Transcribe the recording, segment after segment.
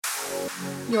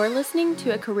You're listening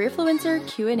to a Careerfluencer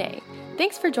Q&A.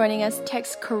 Thanks for joining us.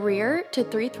 Text CAREER to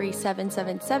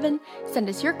 33777. Send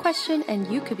us your question and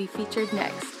you could be featured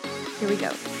next. Here we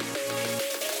go.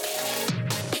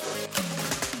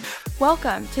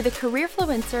 Welcome to the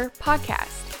Careerfluencer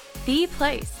podcast, the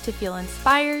place to feel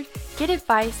inspired, get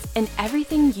advice, and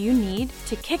everything you need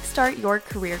to kickstart your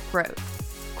career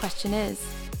growth. Question is,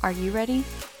 are you ready?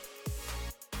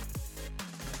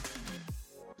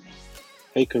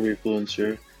 Hey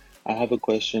Careerfluencer, I have a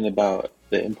question about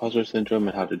the imposter syndrome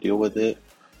and how to deal with it.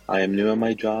 I am new at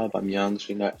my job. I'm young,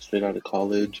 straight out of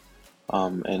college,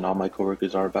 and all my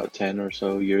coworkers are about 10 or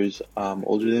so years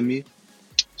older than me.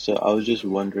 So I was just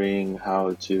wondering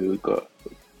how to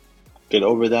get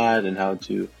over that and how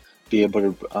to be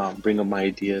able to bring up my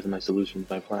ideas, my solutions,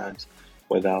 my plans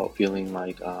without feeling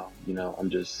like, I don't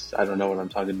know what I'm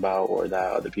talking about, or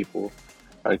that other people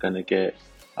are going to get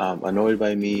annoyed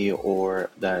by me, or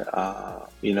that,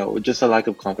 just a lack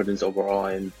of confidence overall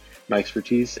in my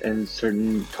expertise in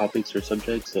certain topics or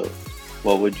subjects. So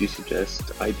what would you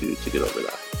suggest I do to get over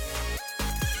that?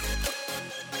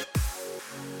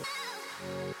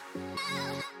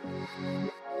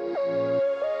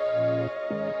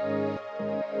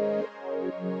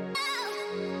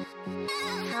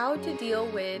 How to deal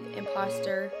with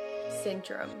imposter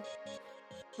syndrome.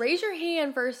 Raise your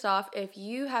hand first off if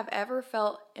you have ever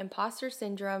felt imposter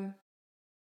syndrome.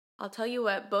 I'll tell you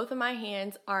what, both of my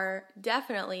hands are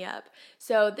definitely up.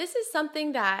 So this is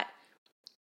something that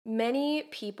many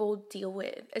people deal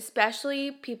with, especially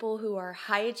people who are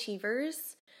high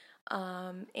achievers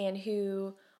and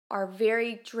who are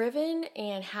very driven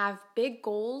and have big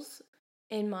goals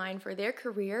in mind for their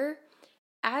career.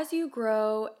 As you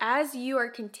grow, as you are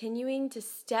continuing to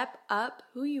step up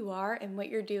who you are and what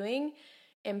you're doing,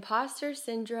 imposter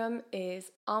syndrome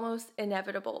is almost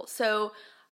inevitable. So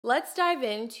let's dive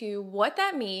into what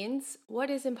that means. What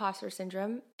is imposter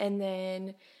syndrome? And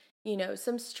then,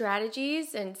 some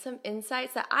strategies and some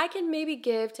insights that I can maybe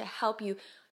give to help you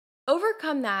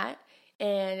overcome that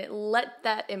and let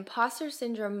that imposter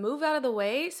syndrome move out of the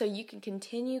way so you can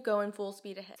continue going full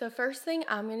speed ahead. So first thing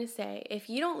I'm going to say, if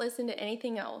you don't listen to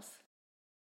anything else,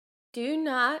 do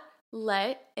not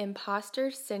let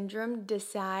imposter syndrome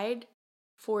decide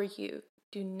for you.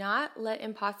 Do not let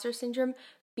imposter syndrome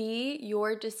be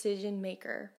your decision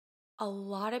maker. A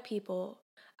lot of people,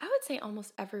 I would say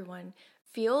almost everyone,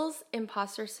 feels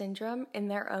imposter syndrome in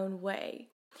their own way.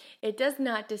 It does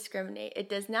not discriminate. It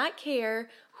does not care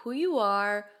who you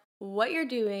are, what you're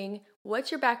doing,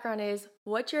 what your background is,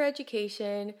 what your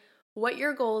education, what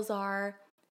your goals are.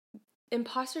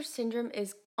 Imposter syndrome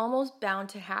is almost bound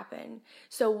to happen.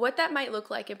 So what that might look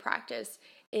like in practice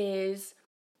is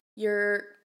you're,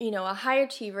 a high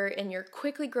achiever and you're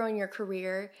quickly growing your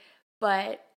career,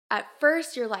 but at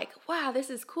first you're like, wow, this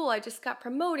is cool. I just got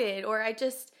promoted, or I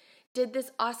just did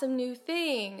this awesome new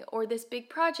thing, or this big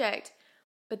project.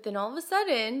 But then all of a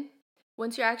sudden,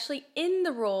 once you're actually in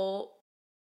the role,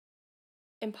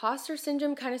 imposter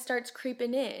syndrome kind of starts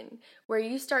creeping in, where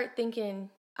you start thinking,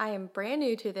 I am brand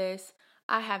new to this.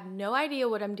 I have no idea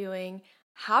what I'm doing.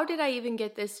 How did I even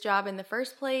get this job in the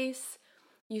first place?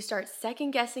 You start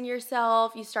second guessing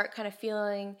yourself. You start kind of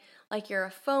feeling like you're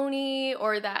a phony,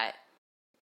 or that,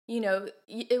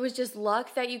 it was just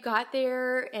luck that you got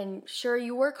there. And sure,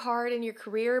 you work hard in your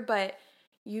career, but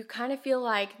you kind of feel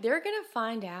like they're going to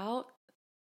find out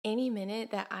any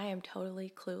minute that I am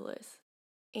totally clueless.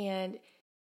 And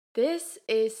this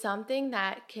is something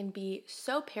that can be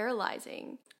so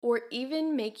paralyzing, or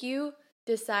even make you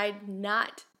decide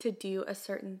not to do a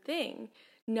certain thing,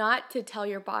 not to tell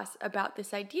your boss about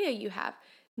this idea you have,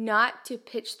 not to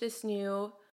pitch this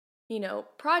new,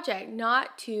 project,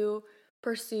 not to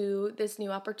pursue this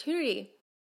new opportunity.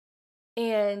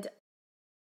 And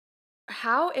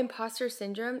how imposter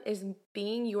syndrome is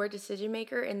being your decision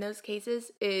maker in those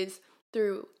cases is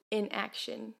through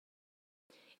inaction.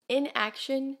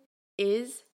 Inaction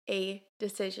is a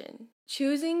decision.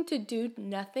 Choosing to do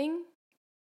nothing,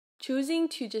 choosing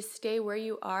to just stay where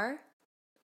you are,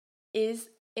 is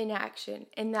inaction,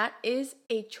 and that is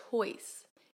a choice.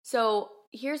 So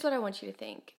here's what I want you to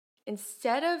think.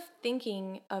 Instead of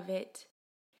thinking of it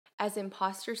as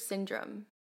imposter syndrome,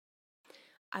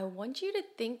 I want you to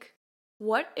think,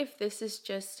 what if this is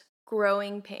just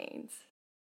growing pains?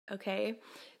 Okay,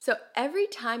 so every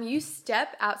time you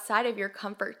step outside of your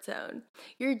comfort zone,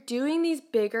 you're doing these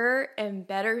bigger and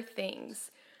better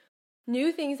things,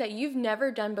 new things that you've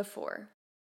never done before.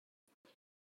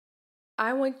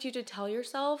 I want you to tell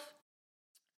yourself,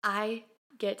 I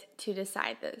get to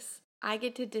decide this. I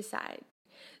get to decide.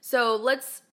 So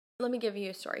let's Let me give you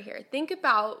a story here. Think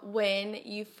about when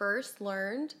you first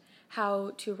learned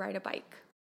how to ride a bike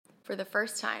for the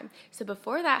first time. So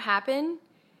before that happened,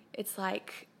 it's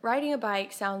like riding a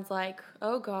bike sounds like,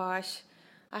 oh gosh,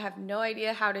 I have no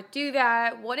idea how to do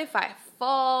that. What if I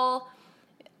fall?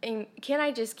 And can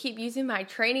I just keep using my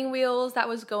training wheels? That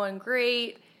was going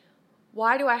great.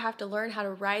 Why do I have to learn how to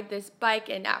ride this bike?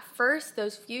 And at first,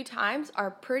 those few times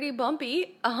are pretty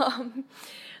bumpy,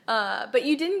 but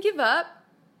you didn't give up,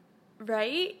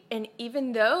 right? And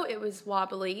even though it was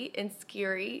wobbly and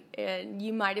scary and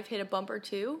you might have hit a bump or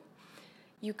two,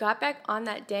 you got back on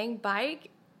that dang bike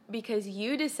because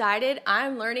you decided,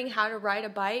 I'm learning how to ride a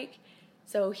bike,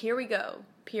 so here we go,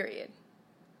 period.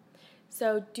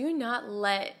 So do not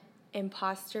let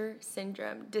imposter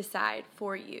syndrome decide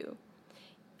for you.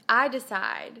 I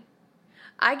decide.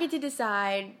 I get to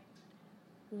decide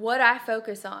what I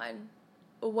focus on,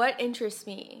 what interests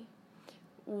me,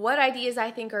 what ideas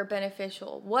I think are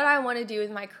beneficial, what I want to do with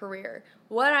my career,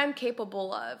 what I'm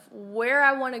capable of, where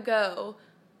I want to go,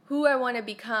 who I want to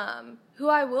become, who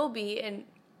I will be, and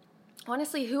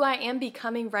honestly, who I am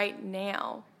becoming right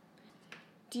now.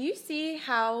 Do you see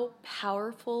how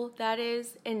powerful that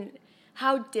is and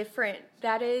how different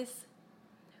that is?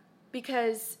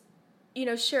 Because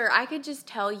sure, I could just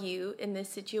tell you in this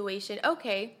situation,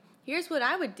 okay, here's what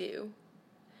I would do.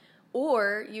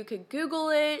 Or you could Google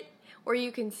it, or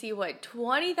you can see what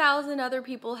 20,000 other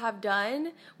people have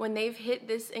done when they've hit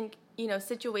this,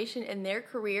 situation in their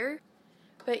career.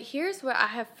 But here's what I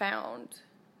have found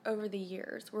over the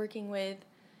years working with,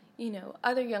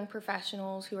 other young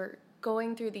professionals who are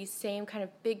going through these same kind of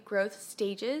big growth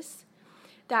stages,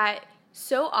 that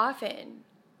so often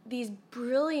these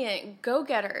brilliant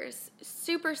go-getters,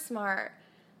 super smart,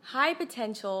 high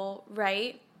potential,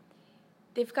 right?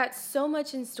 They've got so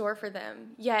much in store for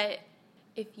them. Yet,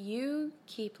 if you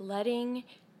keep letting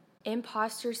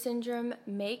imposter syndrome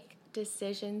make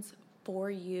decisions for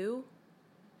you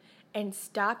and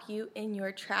stop you in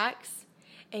your tracks,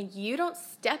 and you don't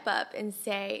step up and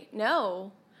say,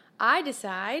 no, I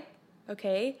decide,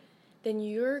 okay, then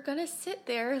you're going to sit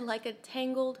there like a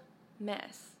tangled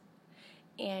mess.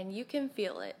 And you can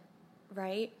feel it,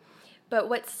 right? But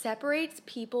what separates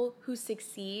people who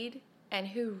succeed and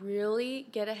who really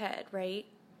get ahead, right?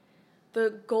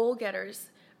 The goal getters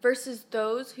versus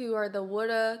those who are the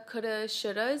woulda, coulda,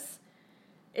 shouldas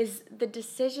is the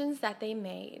decisions that they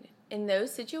made in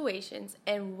those situations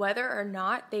and whether or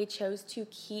not they chose to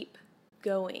keep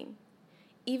going,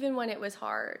 even when it was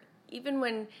hard, even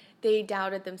when they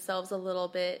doubted themselves a little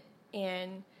bit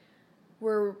and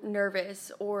were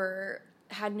nervous or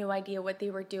had no idea what they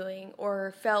were doing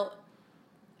or felt,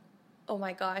 oh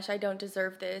my gosh, I don't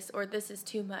deserve this, or this is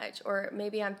too much, or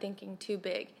maybe I'm thinking too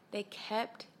big. They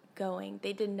kept going.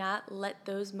 They did not let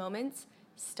those moments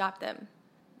stop them.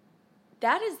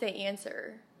 That is the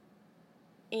answer.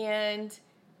 And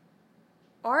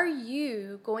are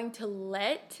you going to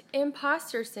let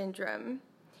imposter syndrome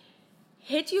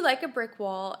hit you like a brick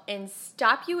wall and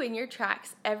stop you in your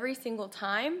tracks every single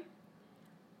time?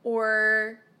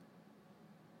 Or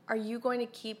are you going to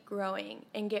keep growing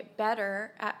and get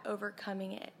better at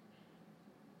overcoming it?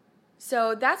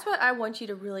 So that's what I want you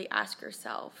to really ask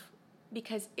yourself,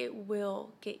 because it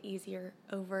will get easier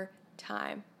over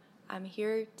time. I'm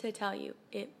here to tell you,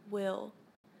 it will.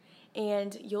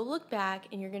 And you'll look back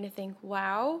and you're going to think,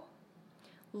 wow,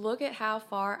 look at how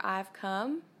far I've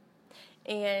come.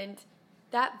 And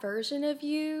that version of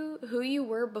you, who you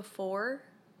were before,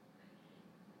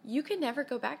 you can never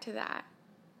go back to that.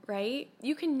 Right?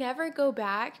 You can never go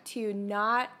back to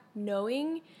not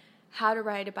knowing how to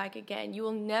ride a bike again. You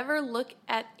will never look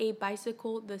at a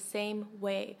bicycle the same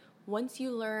way once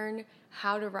you learn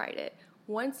how to ride it.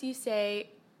 Once you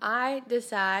say, I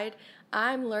decide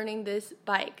I'm learning this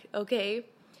bike, okay?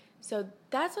 So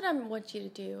that's what I want you to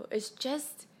do, is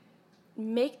just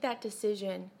make that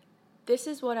decision. This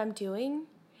is what I'm doing.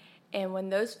 And when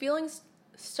those feelings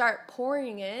start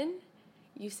pouring in,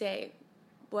 you say,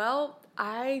 well,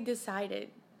 I decided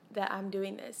that I'm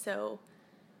doing this, so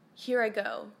here I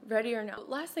go, ready or not.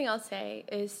 Last thing I'll say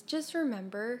is just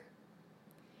remember,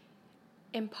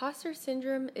 imposter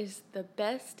syndrome is the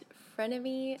best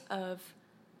frenemy of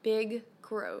big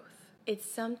growth. It's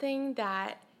something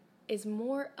that is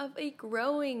more of a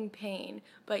growing pain,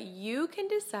 but you can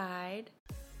decide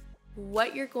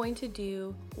what you're going to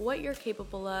do, what you're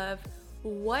capable of,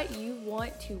 what you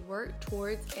want to work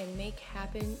towards and make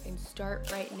happen and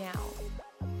start right now.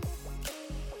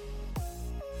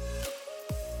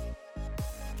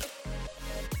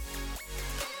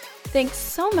 Thanks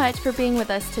so much for being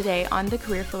with us today on the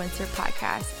Careerfluencer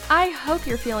podcast. I hope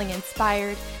you're feeling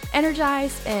inspired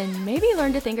energized, and maybe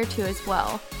learned a thing or two as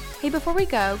well. Hey, before we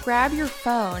go, grab your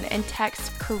phone and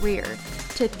text CAREER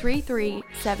to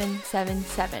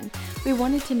 33777. We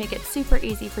wanted to make it super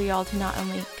easy for y'all to not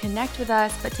only connect with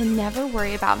us, but to never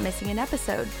worry about missing an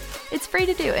episode. It's free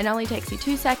to do and only takes you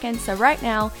 2 seconds. So right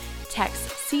now,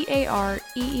 text CAREER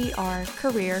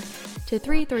CAREER to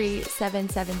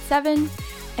 33777.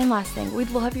 And last thing,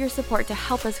 we'd love your support to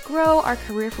help us grow our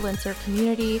Careerfluencer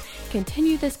community,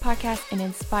 continue this podcast, and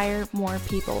inspire more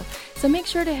people. So make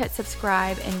sure to hit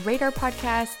subscribe and rate our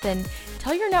podcast, then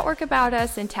tell your network about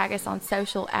us and tag us on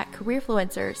social at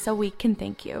Careerfluencer so we can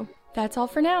thank you. That's all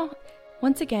for now.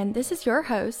 Once again, this is your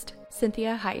host,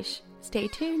 Cynthia Heisch. Stay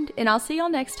tuned, and I'll see y'all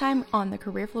next time on the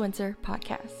Careerfluencer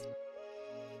podcast.